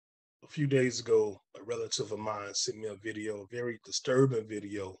few days ago, a relative of mine sent me a video, a very disturbing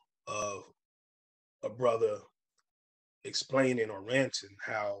video of a brother explaining or ranting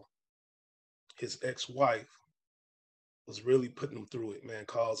how his ex-wife was really putting him through it, man,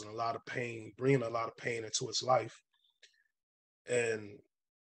 causing a lot of pain, bringing a lot of pain into his life, and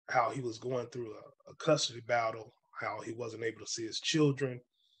how he was going through a custody battle, how he wasn't able to see his children,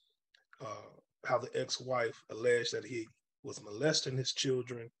 how the ex-wife alleged that he was molesting his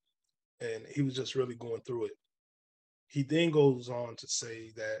children, and he was just really going through it. He then goes on to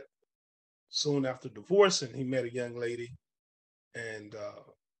say that soon after divorcing, he met a young lady and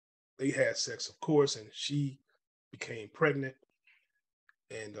they had sex, of course, and she became pregnant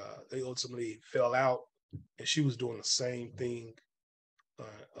and they ultimately fell out. And she was doing the same thing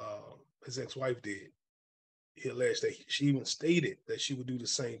his ex-wife did. He alleged that she even stated that she would do the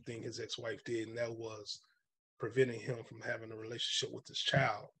same thing his ex-wife did, and that was preventing him from having a relationship with his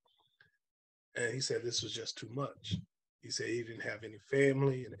child. And he said this was just too much. He said he didn't have any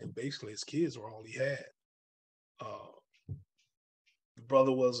family, and basically his kids were all he had. The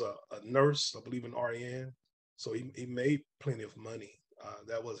brother was a nurse, I believe an RN, so he made plenty of money.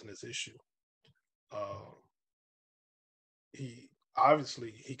 That wasn't his issue. He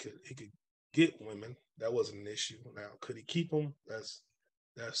obviously he could get women. That wasn't an issue. Now, could he keep them? That's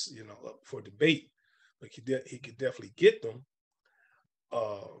up for debate. But he could definitely get them.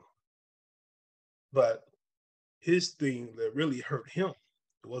 But his thing that really hurt him,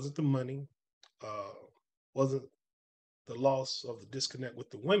 it wasn't the money, wasn't the loss of the disconnect with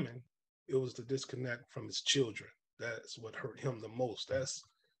the women. It was the disconnect from his children. That's what hurt him the most. That's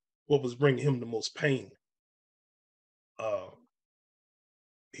what was bringing him the most pain.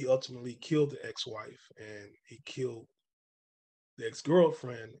 He ultimately killed the ex-wife, and he killed the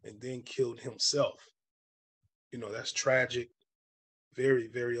ex-girlfriend, and then killed himself. That's tragic. Very,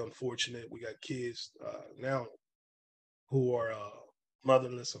 very unfortunate. We got kids now who are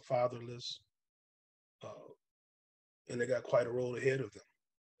motherless and fatherless, and they got quite a road ahead of them.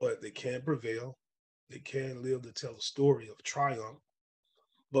 But they can prevail. They can live to tell a story of triumph.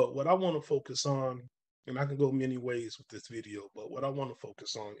 But what I want to focus on, and I can go many ways with this video, but what I want to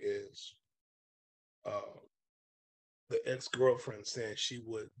focus on is the ex-girlfriend saying she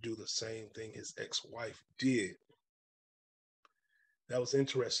would do the same thing his ex-wife did. That was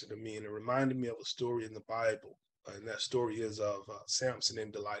interesting to me, and it reminded me of a story in the Bible, and that story is of Samson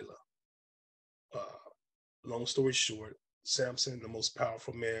and Delilah. Long story short, Samson, the most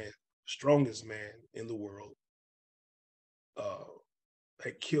powerful man, strongest man in the world,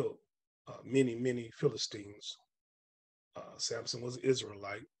 had killed many Philistines. Samson was an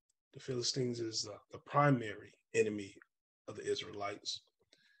Israelite. The Philistines is the primary enemy of the Israelites.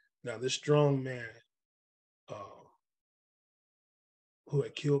 Now, this strong man who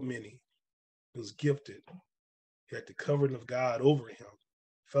had killed many, he was gifted, he had the covering of God over him,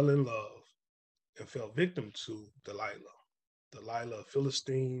 fell in love, and fell victim to Delilah, a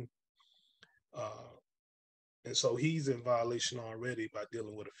Philistine. And so he's in violation already by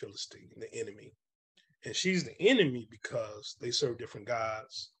dealing with a Philistine, the enemy. And she's the enemy because they serve different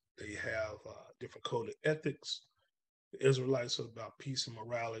gods. They have different code of ethics. The Israelites are about peace and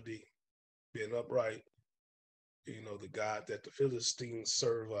morality, being upright. The God that the Philistines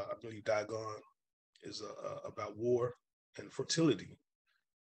serve, I believe Dagon, is about war and fertility.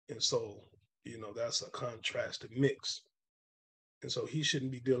 And so, that's a contrasted mix. And so he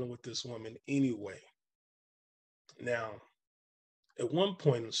shouldn't be dealing with this woman anyway. Now, at one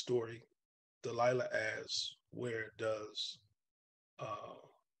point in the story, Delilah asks, where does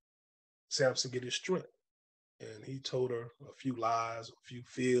Samson get his strength? And he told her a few lies, a few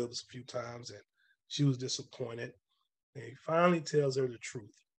fibs, a few times, and she was disappointed. And he finally tells her the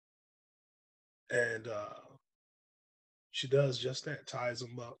truth. And she does just that, ties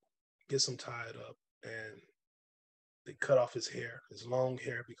him up, gets him tied up, and they cut off his hair, his long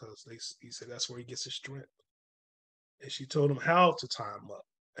hair, because he said that's where he gets his strength. And she told him how to tie him up,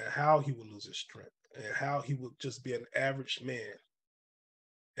 and how he would lose his strength, and how he would just be an average man.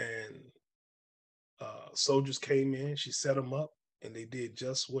 And soldiers came in, she set him up, and they did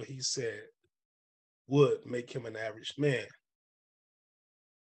just what he said would make him an average man.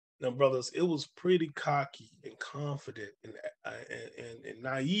 Now, brothers, it was pretty cocky and confident and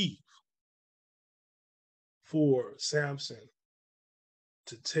naive for Samson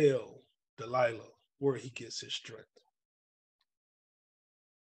to tell Delilah where he gets his strength.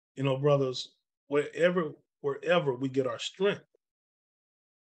 Brothers, wherever we get our strength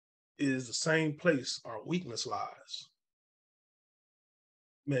is the same place our weakness lies.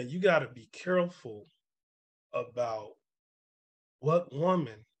 Man, you got to be careful about what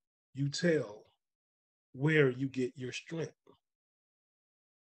woman you tell where you get your strength.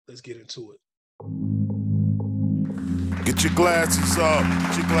 Let's get into it. Get your glasses up.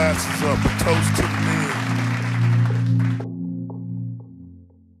 Get your glasses up. A toast to the men.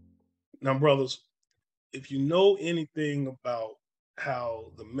 Now, brothers, if you know anything about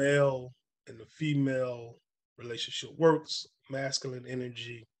how the male and the female relationship works, masculine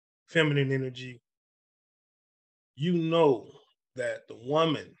energy, feminine energy, you know that the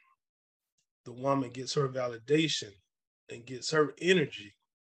woman gets her validation and gets her energy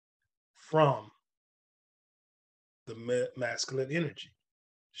from the masculine energy.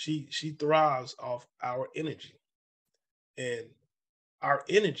 She thrives off our energy, and our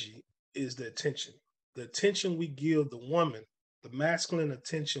energy is the attention. The attention we give the woman, the masculine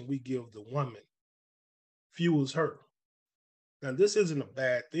attention we give the woman, fuels her. Now, this isn't a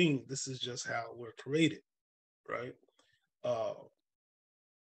bad thing. This is just how we're created, right?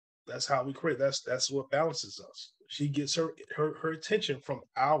 That's how we create. That's what balances us. She gets her attention from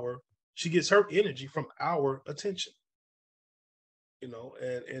our. She gets her energy from our attention. You know,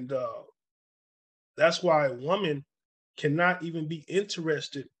 and that's why a woman cannot even be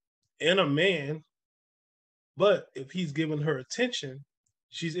interested in a man, but if he's given her attention,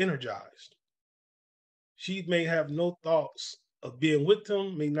 she's energized. She may have no thoughts of being with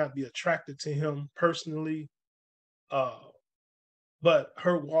him, may not be attracted to him personally, but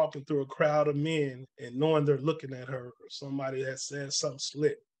her walking through a crowd of men and knowing they're looking at her, or somebody that says something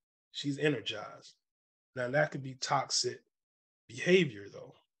slick, she's energized. Now, that could be toxic behavior,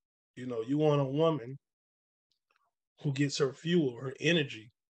 though. You know, you want a woman who gets her fuel, her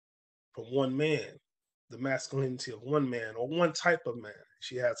energy from one man, the masculinity of one man or one type of man.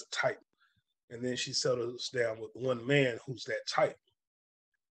 She has a type. And then she settles down with one man who's that type.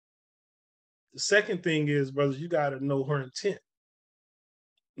 The second thing is, brothers, you got to know her intent.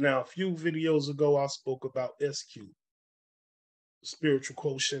 Now, a few videos ago, I spoke about SQ, spiritual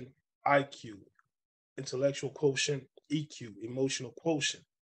quotient, IQ, intellectual quotient, EQ, emotional quotient.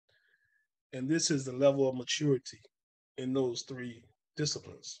 And this is the level of maturity in those three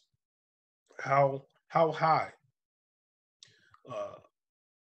disciplines. How high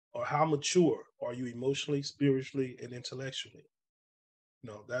or how mature are you emotionally, spiritually, and intellectually?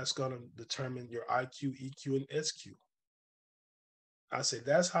 No, that's going to determine your IQ, EQ, and SQ. I say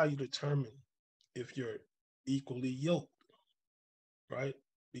that's how you determine if you're equally yoked, right?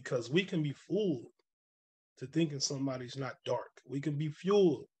 Because we can be fooled to thinking somebody's not dark. We can be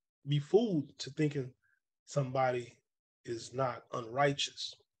fooled to thinking somebody is not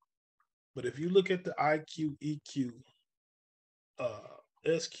unrighteous. But if you look at the IQ, EQ,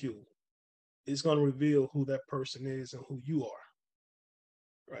 SQ, it's going to reveal who that person is and who you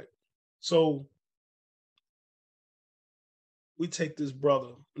are, right? So we take this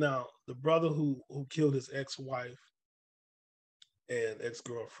brother. Now, the brother who killed his ex-wife and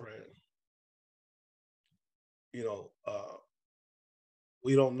ex-girlfriend, you know,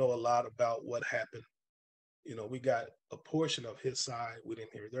 we don't know a lot about what happened. You know, we got a portion of his side. We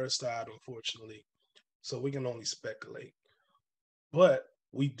didn't hear their side, unfortunately. So we can only speculate. But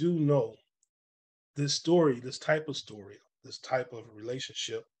we do know this story, this type of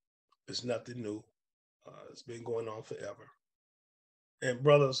relationship is nothing new. It's been going on forever. And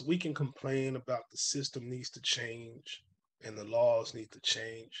brothers, we can complain about the system needs to change and the laws need to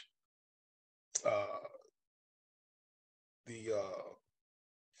change. The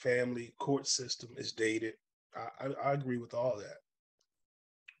family court system is dated. I agree with all that.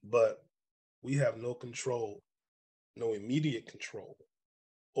 But we have no control, no immediate control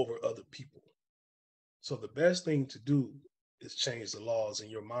over other people. So the best thing to do is change the laws in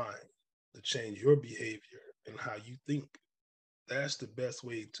your mind, to change your behavior and how you think. That's the best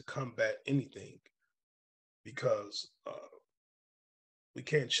way to combat anything, because we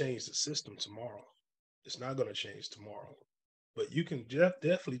can't change the system tomorrow. It's not going to change tomorrow. But you can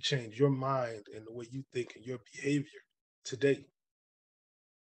definitely change your mind and the way you think and your behavior today.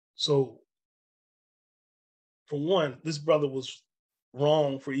 So, for one, this brother was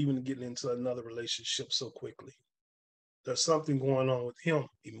wrong for even getting into another relationship so quickly. There's something going on with him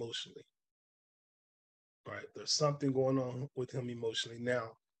emotionally. Right? There's something going on with him emotionally.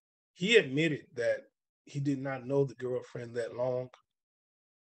 Now, he admitted that he did not know the girlfriend that long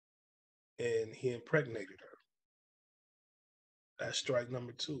and he impregnated her. That's strike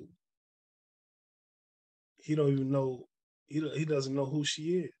number 2. He don't even know, he doesn't know who she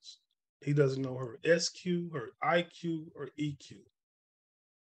is. He doesn't know her SQ, her IQ, or EQ.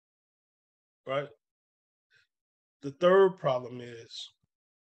 Right? The third problem is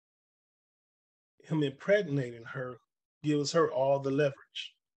him impregnating her gives her all the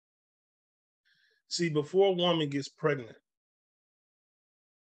leverage. See, before a woman gets pregnant,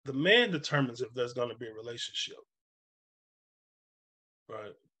 the man determines if there's going to be a relationship,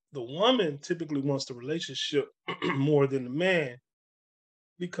 right? The woman typically wants the relationship more than the man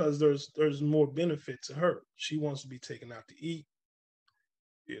because there's more benefit to her. She wants to be taken out to eat.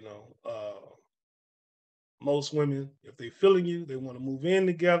 You know, most women, if they feeling you, they want to move in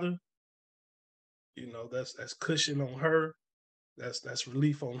together. You know, that's cushion on her. That's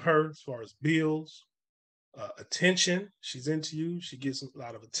relief on her as far as bills, attention. She's into you. She gets a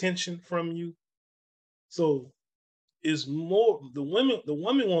lot of attention from you. So is more the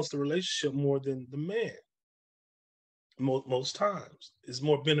woman wants the relationship more than the man. Most times, is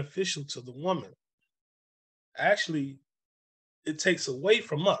more beneficial to the woman. Actually, it takes away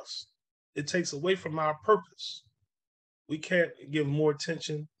from us. It takes away from our purpose. We can't give more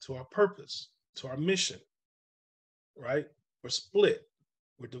attention to our purpose, to our mission, right? We're split.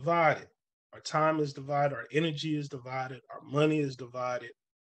 We're divided. Our time is divided. Our energy is divided. Our money is divided.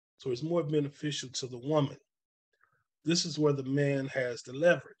 So it's more beneficial to the woman. This is where the man has the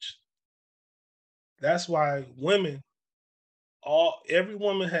leverage. That's why every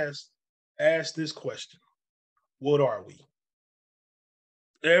woman has asked this question: what are we?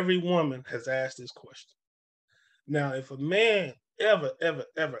 Every woman has asked this question. Now, if a man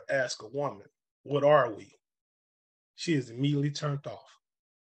ever asks a woman, what are we? She is immediately turned off.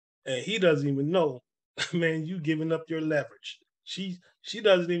 And he doesn't even know, man, you giving up your leverage. She's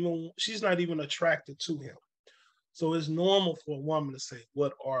not even attracted to him. So it's normal for a woman to say,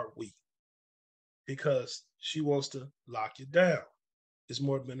 what are we? Because she wants to lock you down. It's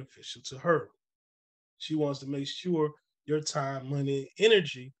more beneficial to her. She wants to make sure your time, money,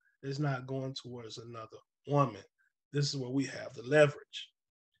 energy is not going towards another woman. This is where we have the leverage.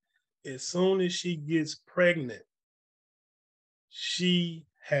 As soon as she gets pregnant, she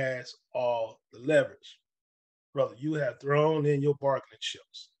has all the leverage. Brother, you have thrown in your bargaining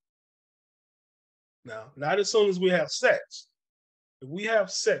chips. Now, not as soon as we have sex. If we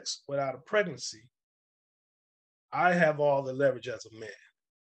have sex without a pregnancy, I have all the leverage as a man.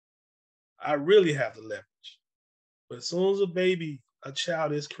 I really have the leverage. But as soon as a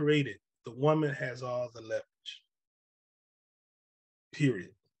child is created, the woman has all the leverage.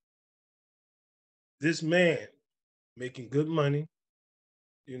 Period. This man making good money,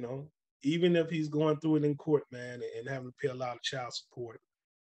 you know, even if he's going through it in court, man, and having to pay a lot of child support,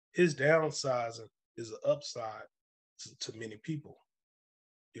 his downsizing is an upside to many people.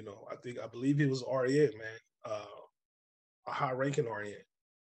 You know, I believe he was RN, man, a high-ranking RN.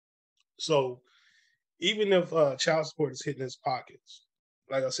 So even if child support is hitting his pockets,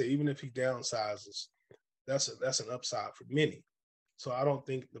 like I said, even if he downsizes, that's an upside for many. So I don't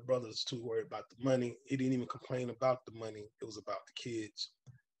think the brother's too worried about the money. He didn't even complain about the money. It was about the kids.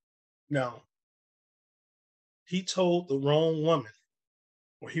 Now, he told the wrong woman,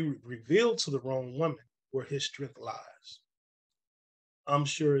 or he revealed to the wrong woman where his strength lies. I'm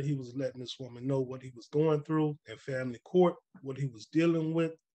sure he was letting this woman know what he was going through in family court, what he was dealing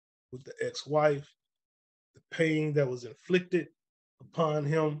with the ex-wife, the pain that was inflicted upon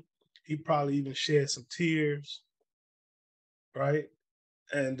him. He probably even shed some tears, right?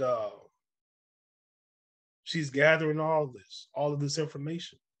 And she's gathering all of this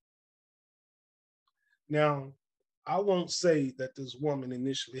information. Now, I won't say that this woman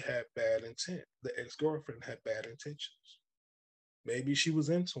initially had bad intent. The ex-girlfriend had bad intentions. Maybe she was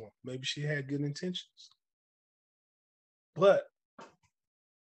into him. Maybe she had good intentions. But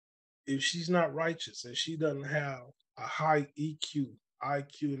if she's not righteous and she doesn't have a high EQ,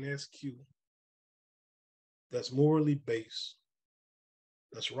 IQ, and SQ that's morally based,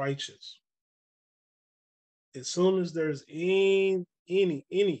 that's righteous, as soon as there's any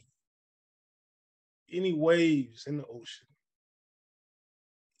waves in the ocean,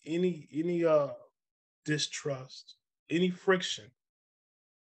 any distrust, any friction,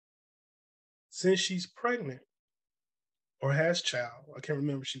 since she's pregnant or has child, I can't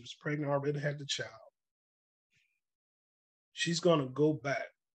remember, she was pregnant, already had the child, she's going to go back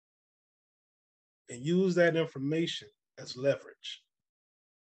and use that information as leverage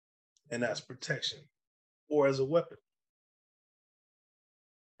and as protection or as a weapon,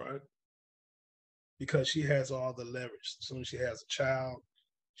 right? Because she has all the leverage. As soon as she has a child,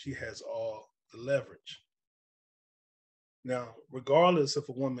 she has all the leverage. Now, regardless if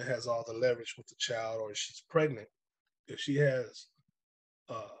a woman has all the leverage with the child or she's pregnant, if she has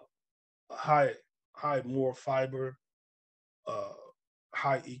a high moral fiber,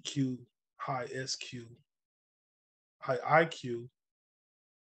 high EQ, high SQ, high IQ,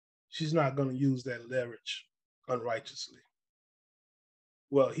 she's not going to use that leverage unrighteously.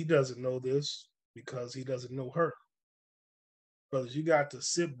 Well, he doesn't know this. because he doesn't know her. Brothers, you got to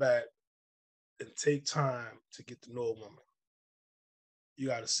sit back and take time to get to know a woman. You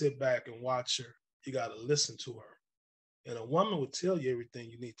got to sit back and watch her. You got to listen to her. And a woman will tell you everything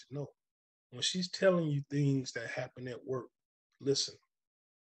you need to know. When she's telling you things that happen at work, listen.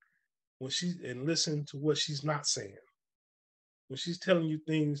 And listen to what she's not saying. When she's telling you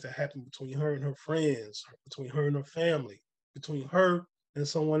things that happen between her and her friends, between her and her family, between her and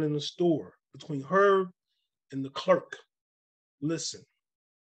someone in the store, between her and the clerk, listen.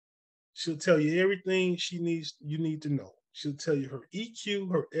 She'll tell you everything you need to know. She'll tell you her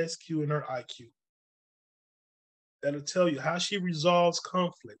EQ, her SQ, and her IQ. That'll tell you how she resolves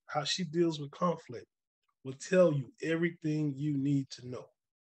conflict, how she deals with conflict, will tell you everything you need to know.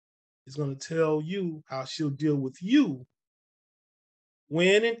 It's going to tell you how she'll deal with you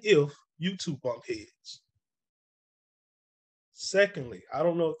when and if you two bump heads. Secondly, I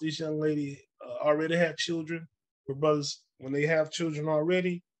don't know if this young lady already had children, but brothers, when they have children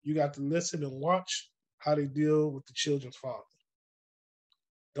already, you got to listen and watch how they deal with the children's father.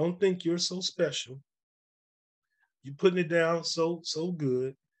 Don't think you're so special. You're putting it down so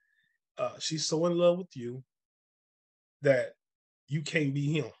good. She's so in love with you that you can't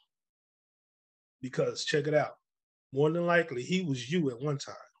be him. Because check it out. More than likely, he was you at one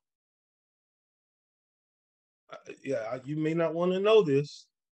time. You may not want to know this,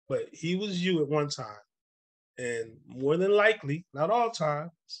 but he was you at one time. And more than likely, not all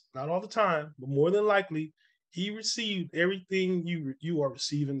the time, but more than likely, he received everything you are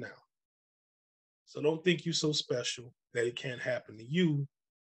receiving now. So don't think you're so special that it can't happen to you,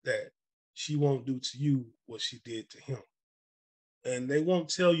 that she won't do to you what she did to him. And they won't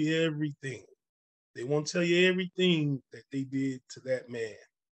tell you everything. They won't tell you everything that they did to that man.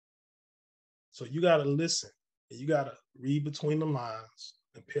 So you got to listen, and you got to read between the lines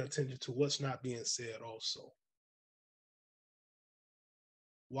and pay attention to what's not being said also.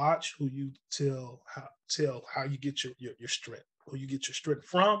 Watch who you tell how you get your strength, who you get your strength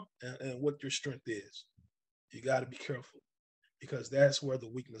from, and what your strength is. You got to be careful, because that's where the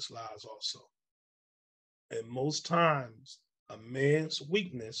weakness lies also. And most times, a man's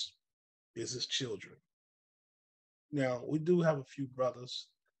weakness is his children. Now, we do have a few brothers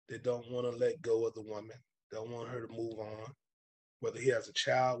that don't want to let go of the woman, don't want her to move on, whether he has a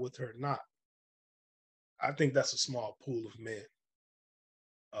child with her or not. I think that's a small pool of men.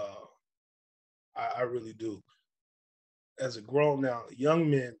 I really do. As a grown now, young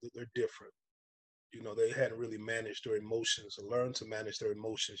men, they're different. They hadn't really managed their emotions or learned to manage their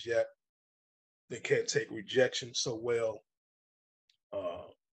emotions yet. They can't take rejection so well.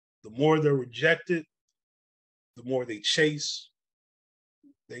 The more they're rejected, the more they chase.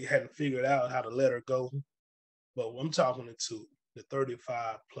 They hadn't figured out how to let her go. But I'm talking to the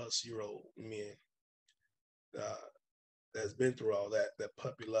 35 plus year old men that's been through all that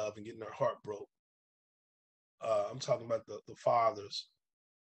puppy love and getting their heart broke. I'm talking about the fathers.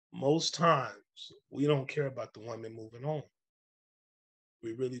 Most times, we don't care about the women moving on.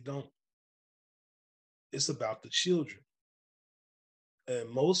 We really don't. It's about the children. And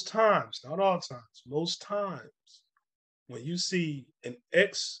most times, not all times, most times, when you see an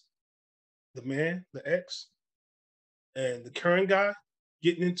ex, the man, the ex, and the current guy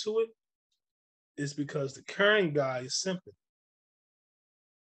getting into it, it's because the current guy is simping.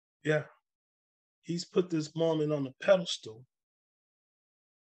 Yeah. He's put this woman on the pedestal,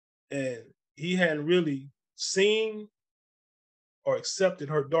 and he hadn't really seen or accepted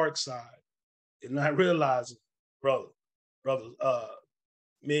her dark side, and not realizing, brother,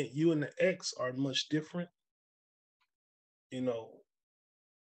 man, you and the ex are much different, and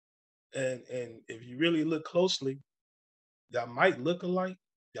if you really look closely, y'all might look alike,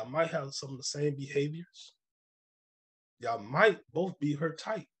 y'all might have some of the same behaviors, y'all might both be her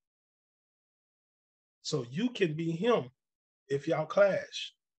type. So you can be him if y'all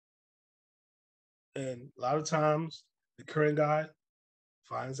clash. And a lot of times the current guy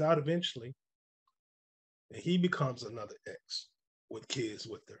finds out eventually, and he becomes another ex with kids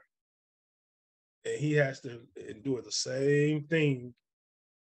with her. And he has to endure the same thing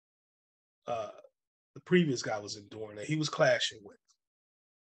the previous guy was enduring, that he was clashing with.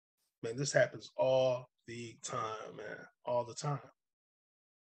 Man, this happens all the time, man, all the time.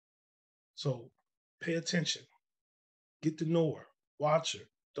 So pay attention, get to know her, watch her.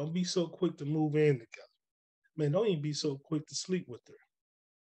 Don't be so quick to move in together. Man, don't even be so quick to sleep with her.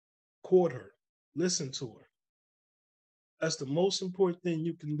 Court her, listen to her. That's the most important thing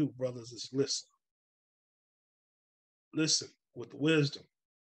you can do, brothers, is listen. Listen with wisdom,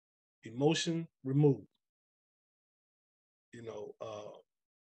 emotion removed.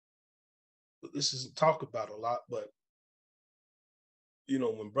 this isn't talked about a lot, but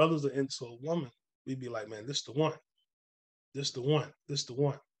when brothers are into a woman, we be like, man, this the one, this the one, this the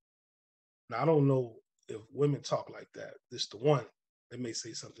one. Now I don't know if women talk like that. This the one. They may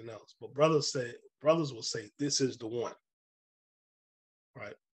say something else, but brothers will say, this is the one,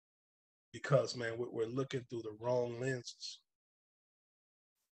 right? Because man, we're looking through the wrong lenses.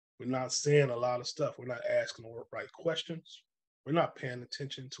 We're not saying a lot of stuff. We're not asking the right questions. We're not paying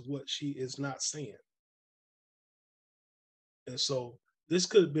attention to what she is not saying. And so this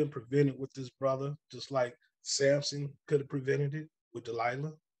could have been prevented with this brother, just like Samson could have prevented it with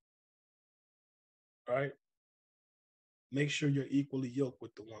Delilah. Right? Make sure you're equally yoked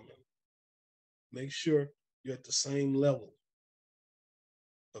with the woman. Make sure you're at the same level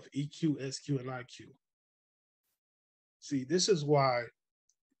of EQ, SQ, and IQ. See, this is why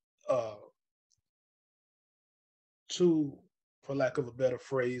two, for lack of a better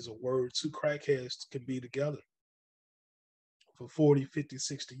phrase or word, two crackheads can be together for 40, 50,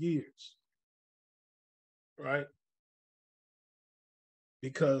 60 years. Right?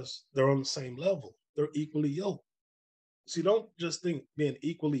 Because they're on the same level. They're equally yoked. See, don't just think being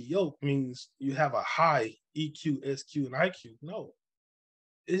equally yoked means you have a high EQ, SQ, and IQ. No.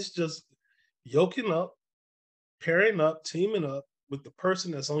 It's just yoking up, pairing up, teaming up with the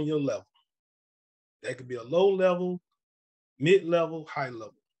person that's on your level. That could be a low level, mid-level, high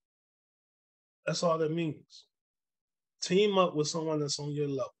level. That's all that means. Team up with someone that's on your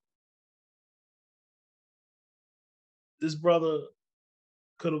level. This brother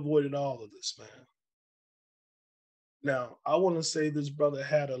could have avoided all of this, man. Now, I want to say this brother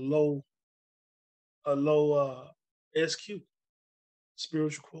had a low SQ,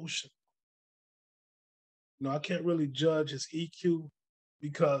 spiritual quotient. I can't really judge his EQ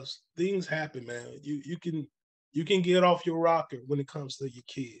because things happen, man. You can get off your rocker when it comes to your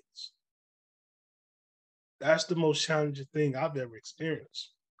kids. That's the most challenging thing I've ever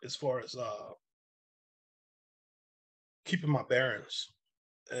experienced as far as keeping my bearings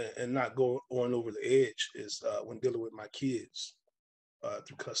and not going over the edge is when dealing with my kids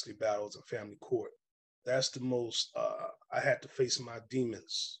through custody battles and family court. That's the most I had to face my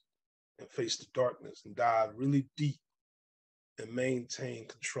demons and face the darkness and dive really deep and maintain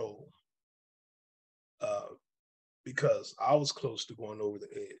control because I was close to going over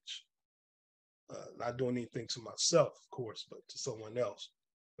the edge. Not doing anything to myself, of course, but to someone else.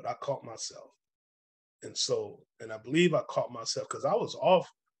 But I caught myself. And I believe I caught myself because I was off.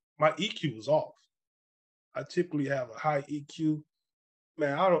 My EQ was off. I typically have a high EQ.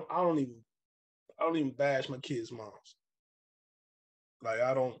 Man, I don't even bash my kids' moms. Like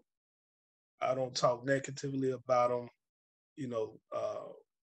I don't talk negatively about them.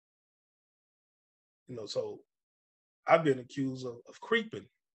 So I've been accused of creeping,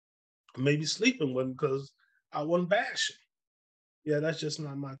 maybe sleeping with them because I wasn't bashing. Yeah, that's just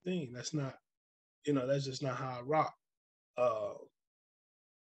not my thing. That's not, that's just not how I rock.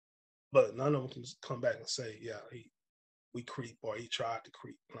 But none of them can come back and say, yeah, we creep or he tried to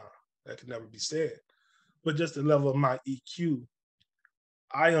creep. Nah, that could never be said. But just the level of my EQ,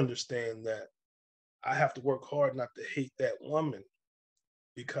 I understand that I have to work hard not to hate that woman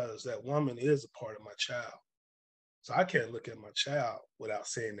because that woman is a part of my child. So I can't look at my child without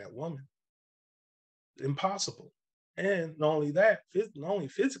saying that woman. Impossible. And not only that, not only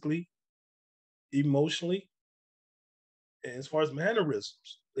physically, emotionally, and as far as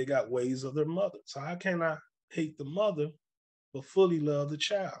mannerisms, they got ways of their mother. So how can I hate the mother but fully love the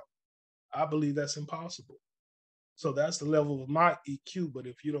child? I believe that's impossible. So that's the level of my EQ. But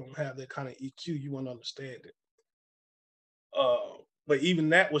if you don't have that kind of EQ, you won't understand it. But even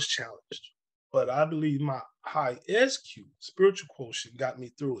that was challenged. But I believe my high SQ, spiritual quotient, got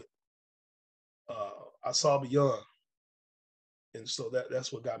me through it. I saw beyond. And so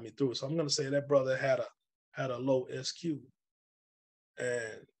that's what got me through it. So I'm going to say that brother had a low SQ.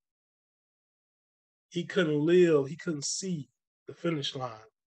 And he couldn't see the finish line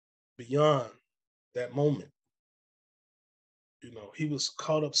beyond that moment. He was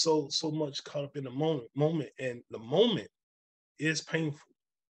caught up so much caught up in the moment, and the moment is painful.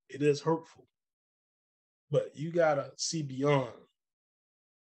 It is hurtful. But you gotta see beyond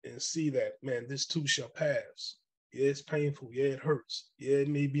and see that, man, this too shall pass. Yeah, it's painful. Yeah, it hurts. Yeah, it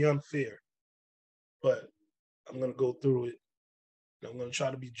may be unfair. But I'm gonna go through it. And I'm gonna try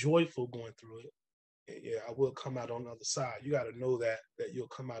to be joyful going through it. And yeah, I will come out on the other side. You gotta know that you'll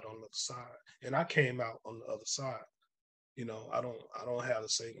come out on the other side. And I came out on the other side. I don't have the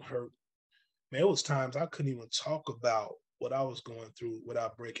same hurt. Man, it was times I couldn't even talk about what I was going through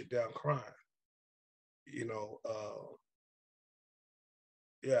without breaking down crying.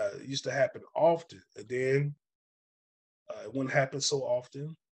 Yeah, it used to happen often, and then it wouldn't happen so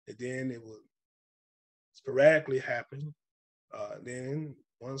often, and then it would sporadically happen. Then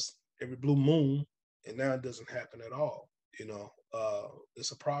once every blue moon, and now it doesn't happen at all.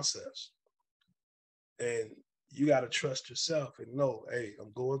 It's a process, and you got to trust yourself and know, hey,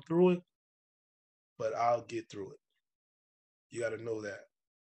 I'm going through it, but I'll get through it. You got to know that.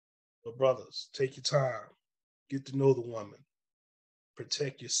 But brothers, take your time, get to know the woman,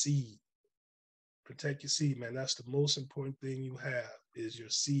 protect your seed. Protect your seed, man. That's the most important thing you have is your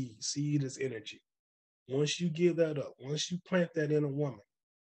seed. Seed is energy. Once you give that up, once you plant that in a woman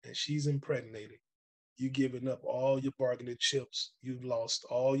and she's impregnated, you giving up all your bargaining chips. You've lost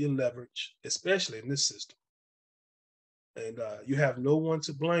all your leverage, especially in this system. And you have no one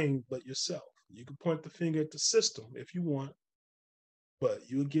to blame but yourself. You can point the finger at the system if you want, but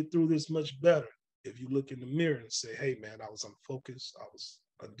you'll get through this much better if you look in the mirror and say, hey, man, I was unfocused. I was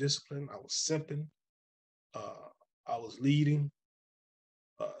undisciplined. I was simping. Uh, I was leading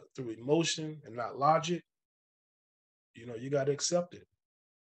through emotion and not logic. You got to accept it,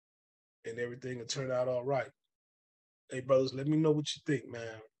 and everything will turn out all right. Hey, brothers, let me know what you think,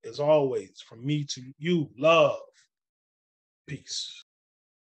 man. As always, from me to you, love, peace.